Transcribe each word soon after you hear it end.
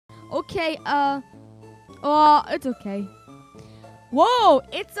Okay, it's okay. Whoa,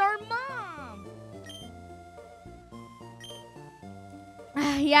 it's our mom!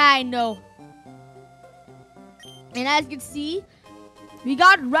 Yeah, I know. And as you can see, we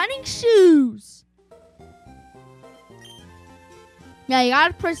got running shoes. Yeah, you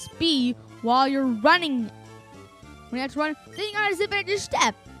gotta press B while you're running. When you have to run, then you gotta zip at your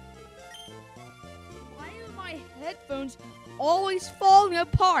step. Why are my headphones always falling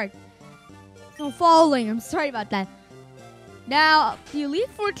apart? No, falling. I'm sorry about that. Now, the Elite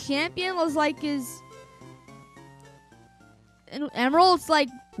Four champion was like his emeralds, like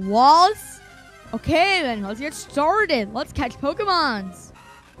walls. Okay, then let's get started. Let's catch Pokemons.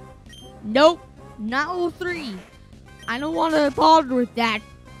 Nope, not level 3. I don't want to bother with that.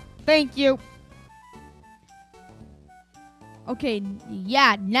 Thank you. Okay,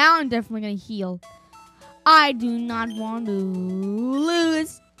 yeah, now I'm definitely gonna heal. I do not want to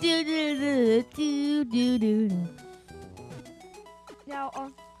lose.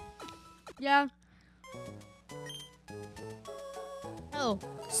 Now, yeah. Oh,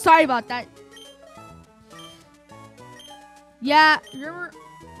 sorry about that. Yeah, remember?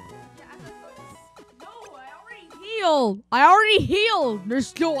 No, I already healed.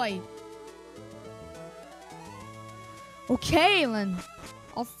 There's joy. Okay, then.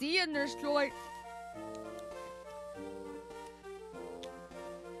 I'll see you in Nurse Joy.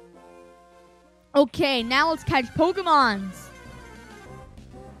 Okay, now let's catch Pokemons.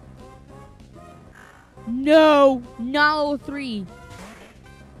 No, not level 3.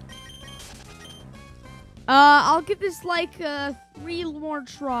 I'll give this like 3 more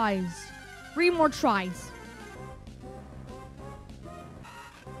tries. 3 more tries.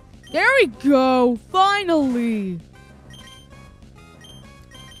 There we go, finally.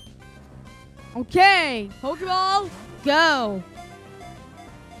 Okay, Pokeball, go.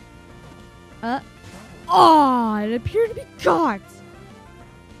 It appeared to be caught.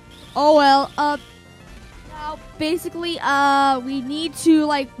 Oh well, now basically, we need to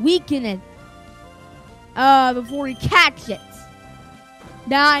like weaken it, before we catch it.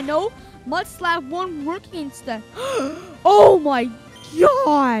 Now I know Mudslap won't work against that. Oh my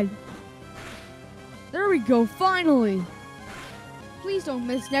god! There we go, finally. Please don't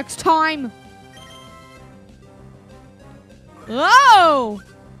miss next time. Oh!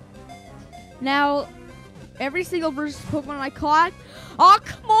 Now, every single first Pokemon I caught. Oh,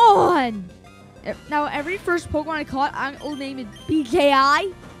 come on! Now, every first Pokemon I caught, I'll name it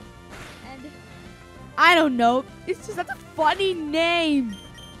BJI. And I don't know. It's just that's a funny name.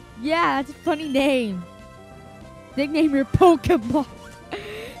 Yeah, that's a funny name. Nickname your Pokemon.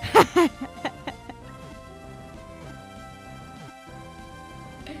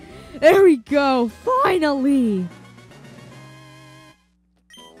 There we go. Finally.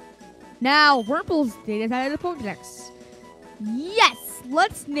 Now, Wurmple's data is out of the Pokedex. Yes!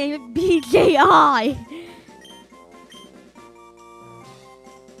 Let's name it BJI!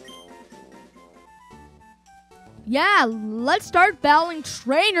 Yeah, let's start battling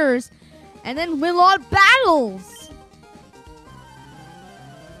trainers and then win a lot of battles!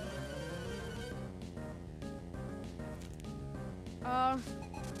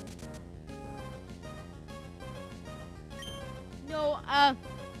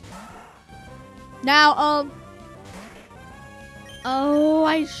 Now, oh,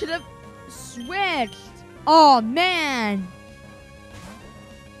 I should have switched. Oh, man.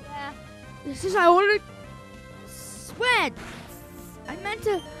 Yeah, this is, I wanted to switch. I meant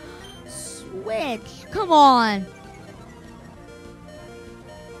to switch. Come on.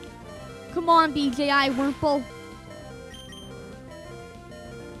 Come on, BJI Wurmple.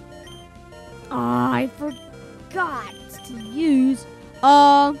 Oh, I forgot to use,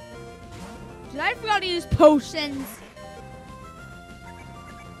 did I forgot to use potions?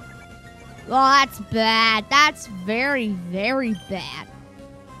 Oh, that's bad. That's very, very bad.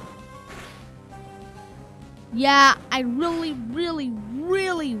 Yeah, I really, really,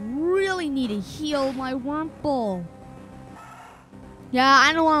 really, really need to heal my Wurmple. Yeah,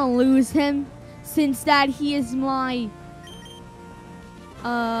 I don't want to lose him since that he is my,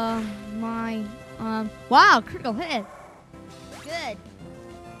 wow, critical hit. Good.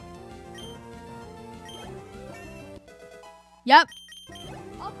 Yep.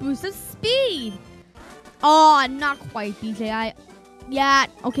 I'll boost his speed. Oh, not quite, BJI. Yeah,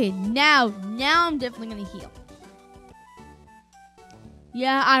 okay, now I'm definitely gonna heal.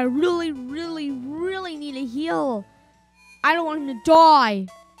 Yeah, I really, really, really need to heal. I don't want him to die.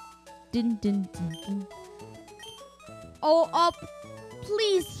 Dun, dun, dun, dun. Oh,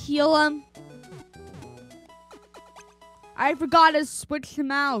 please heal him. I forgot to switch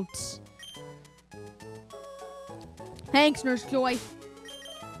him out. Thanks, Nurse Joy.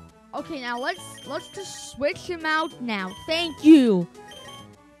 Okay, now let's just switch him out now. Thank you.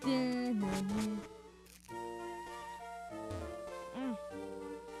 And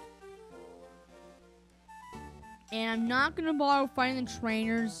I'm not gonna bother fighting the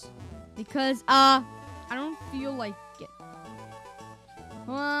trainers because I don't feel like it.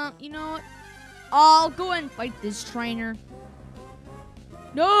 You know what? I'll go and fight this trainer.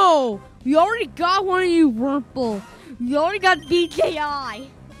 No, we already got one of you, Wurmple. We already got BKI.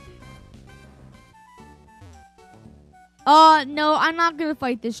 No, I'm not gonna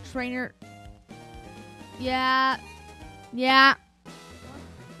fight this trainer. Yeah.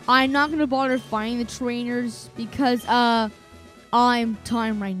 I'm not gonna bother fighting the trainers because, I'm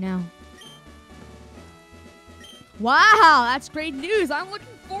time right now. Wow, that's great news. I'm looking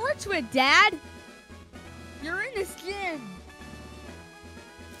forward to it, Dad. You're in this gym.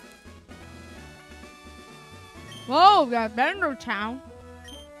 Whoa, we got Bender Town.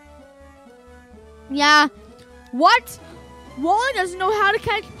 Yeah. What? Wally doesn't know how to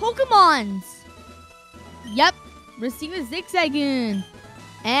catch Pokemons. Yep. Receive a Zigzagoon.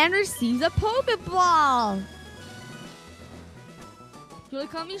 And receives a Pokeball. Really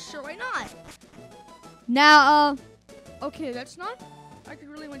call me? Sure, why not? Now, okay, that's not I could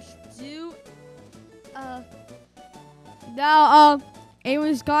really much do. Now,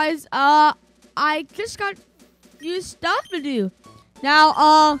 anyways, guys, I just got a few stuff to do.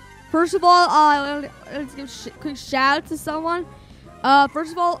 Now, first of all, let's give a quick shout out to someone.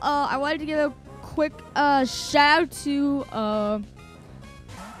 First of all, I wanted to give a quick shout out to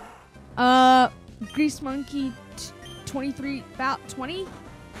Grease Monkey 2320.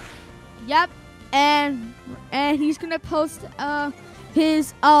 Yep, and he's gonna post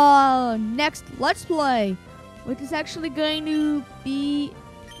his next Let's Play, which is actually going to be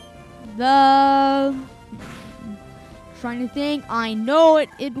the trying to think. I know it.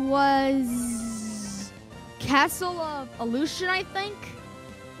 It was Castle of Illusion, I think.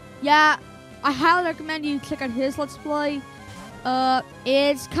 Yeah, I highly recommend you check out his Let's Play.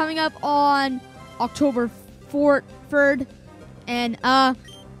 It's coming up on October 3rd, and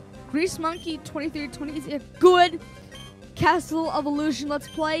Grease Monkey 2320 is a good Castle of Illusion Let's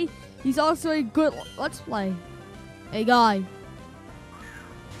Play. He's also a good Let's Play. A guy.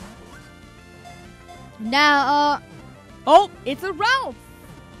 Now, oh, it's a Ralph.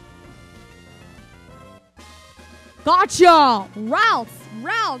 Gotcha! Ralph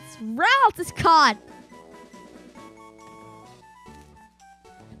is caught.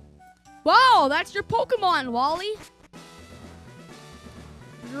 Whoa, that's your Pokemon, Wally.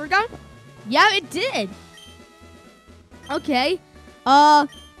 Here we go. Yeah, it did. Okay.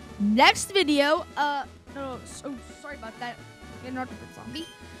 Next video. No, so sorry about that. Interrupted zombie.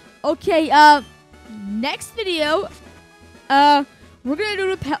 Okay. Next video. We're gonna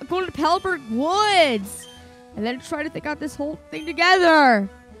go to Pelberg Woods, and then try to think out this whole thing together.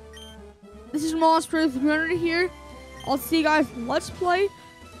 This is Romano 300 here. I'll see you guys. Let's play.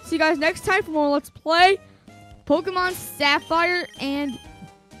 See you guys next time for more Let's Play Pokemon Sapphire and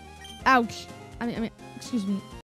ouch. I mean, excuse me.